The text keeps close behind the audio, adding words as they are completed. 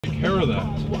Take care of that.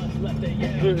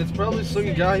 Dude, it's probably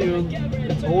some guy who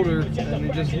it's older and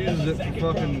he just uses it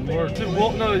for fucking work. Dude,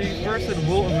 Wilt, no, he first said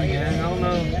Wilt in the gang. I don't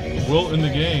know. Wilt in the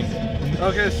gang.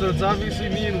 Okay, so it's obviously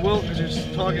me and Wilt because you're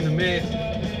just talking to me,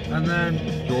 and then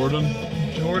Jordan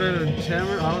and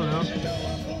Tamara. I don't know.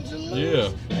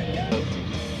 Yeah.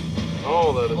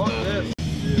 Oh, that is Fuck nasty.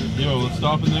 this. Yo, let's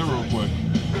stop in there real quick.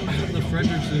 The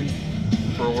Frederickson.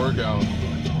 For a workout.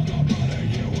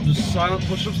 Just silent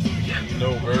push-ups.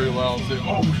 No, very loud. Say,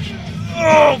 oh shit.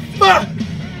 Oh fuck!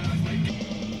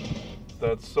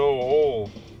 That's so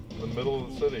old. In the middle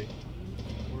of the city.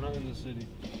 We're not in the city.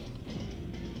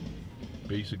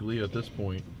 Basically, at this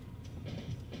point.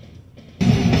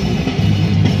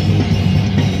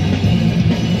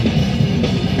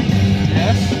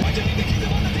 Yes?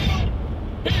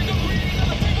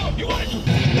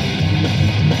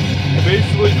 I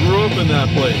basically grew up in that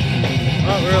place.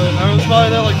 Not really. I was probably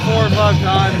there like 4 or 5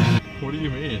 times. What do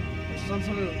you mean? It's not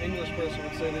something an English person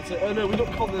would say. They'd say, oh no, we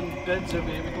don't call them beds over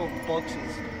here, we call them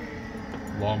boxes.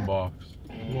 Long box.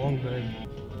 Long bed.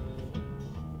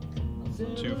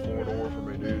 2 4-door for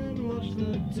me, dude.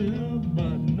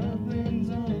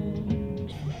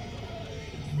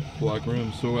 Black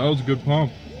rims. So that was a good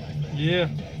pump. Yeah.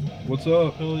 What's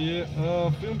up? Hell yeah.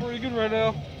 Feeling pretty good right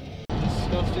now.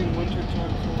 Disgusting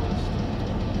wintertime forest.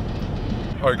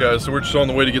 Alright guys, so we're just on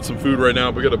the way to get some food right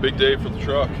now. We got a big day for the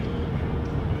truck.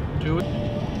 Do it.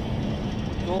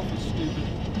 Golf is stupid.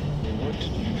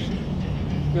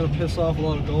 I'm gonna piss off a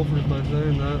lot of golfers by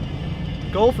saying that.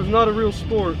 Golf is not a real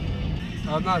sport.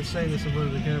 I'm not saying this in front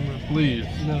of the camera. Please.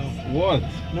 No. What?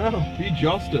 No. Be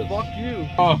justice. Fuck you.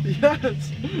 Oh.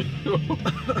 Yes.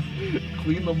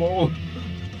 Clean the mold.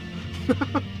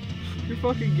 You're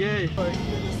fucking gay. Like,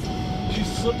 she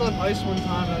slipped on ice one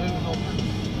time and I didn't help her.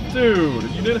 Dude,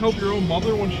 you didn't help your own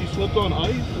mother when she slipped on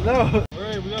ice? No.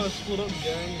 Alright, we gotta split up,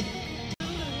 gang.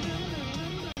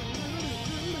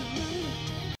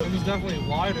 It was definitely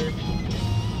wider.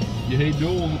 You hate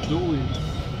dualies.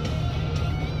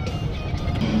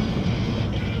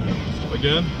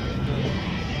 Again?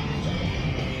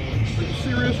 Are you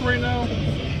serious right now?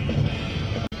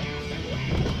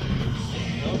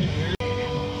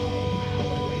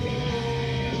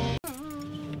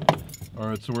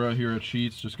 Alright, so we're out here at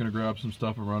Sheets, just gonna grab some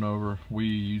stuff and run over. We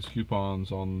use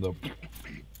coupons on the...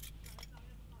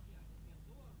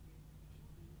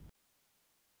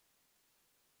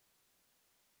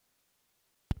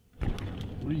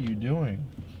 What are you doing?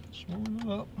 Swirling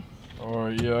it up.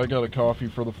 Alright, yeah, I got a coffee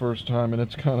for the first time and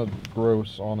it's kind of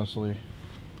gross, honestly.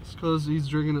 It's because he's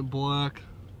drinking it black.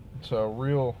 It's how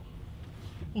real...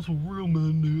 What's a real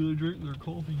man do? They drink their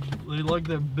coffee. They like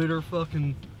that bitter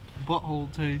fucking butthole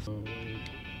taste.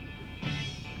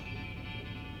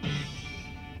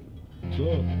 What's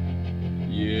up?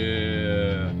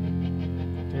 Yeah.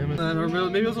 Damn it. Or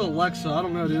maybe it was Alexa, I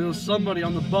don't know, dude. It was somebody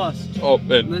on the bus. Oh,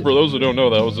 and for those who don't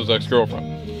know, that was his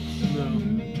ex-girlfriend. No.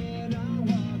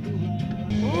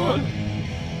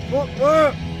 What? What?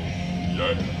 Yeah.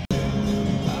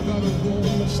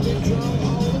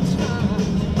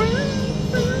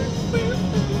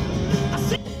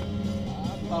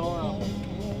 I don't know.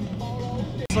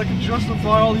 So I can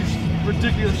justify all these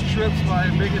ridiculous trips by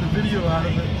making a video out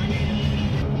of it.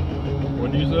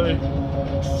 What do you say?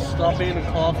 Stop being a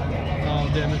cough. Oh,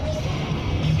 damn it.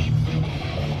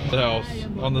 The house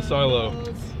on the silo.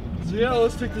 So yeah,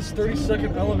 let's take this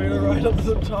 30-second elevator ride up to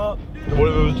the top. What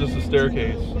if it was just a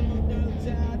staircase?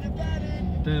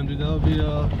 Damn, dude, that would be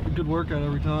a good workout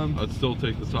every time. I'd still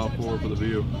take the top floor for the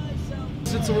view.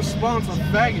 It's a response, a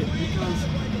faggot, because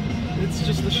it's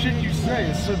just the shit you say.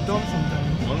 It's so dumb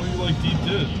sometimes. Why don't you like deep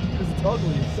dish? Because it's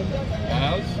ugly.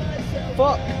 As?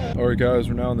 Fuck. Alright guys,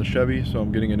 we're now in the Chevy, so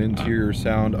I'm getting an interior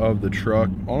sound of the truck.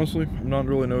 Honestly, I'm not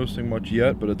really noticing much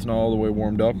yet, but it's not all the way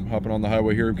warmed up. I'm hopping on the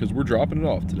highway here because we're dropping it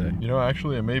off today. You know,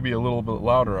 actually, it may be a little bit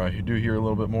louder. I do hear a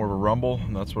little bit more of a rumble,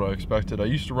 and that's what I expected. I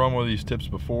used to run one of these tips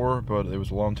before, but it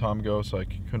was a long time ago, so I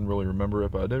couldn't really remember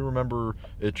it, but I did remember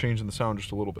it changing the sound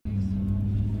just a little bit.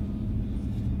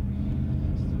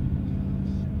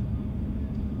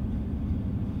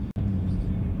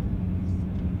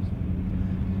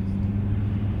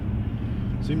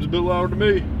 Seems a bit louder to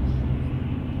me.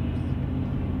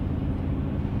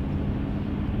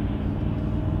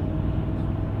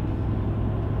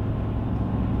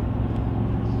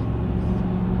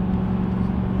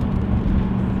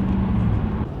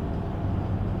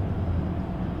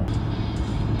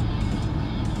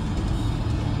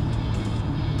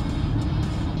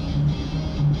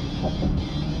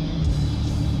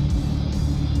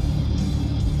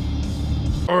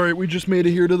 All right, we just made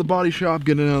it here to the body shop,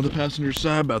 getting out of the passenger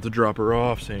side, about to drop her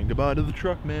off, saying goodbye to the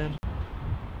truck, man.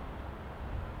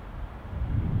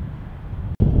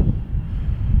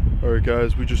 All right,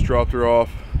 guys, we just dropped her off.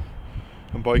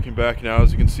 I'm biking back now.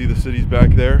 As you can see, the city's back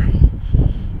there.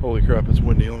 Holy crap, it's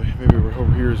windy. Maybe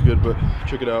over here is good, but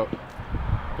check it out.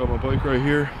 Got my bike right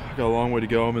here. I got a long way to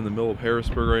go. I'm in the middle of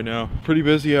Harrisburg right now. Pretty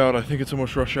busy out. I think it's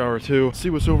almost rush hour too. Let's see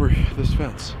what's over this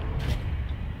fence.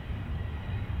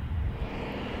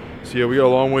 So yeah, we got a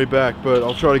long way back, but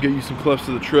I'll try to get you some clips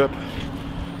of the trip.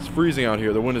 It's freezing out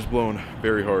here. The wind is blowing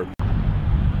very hard.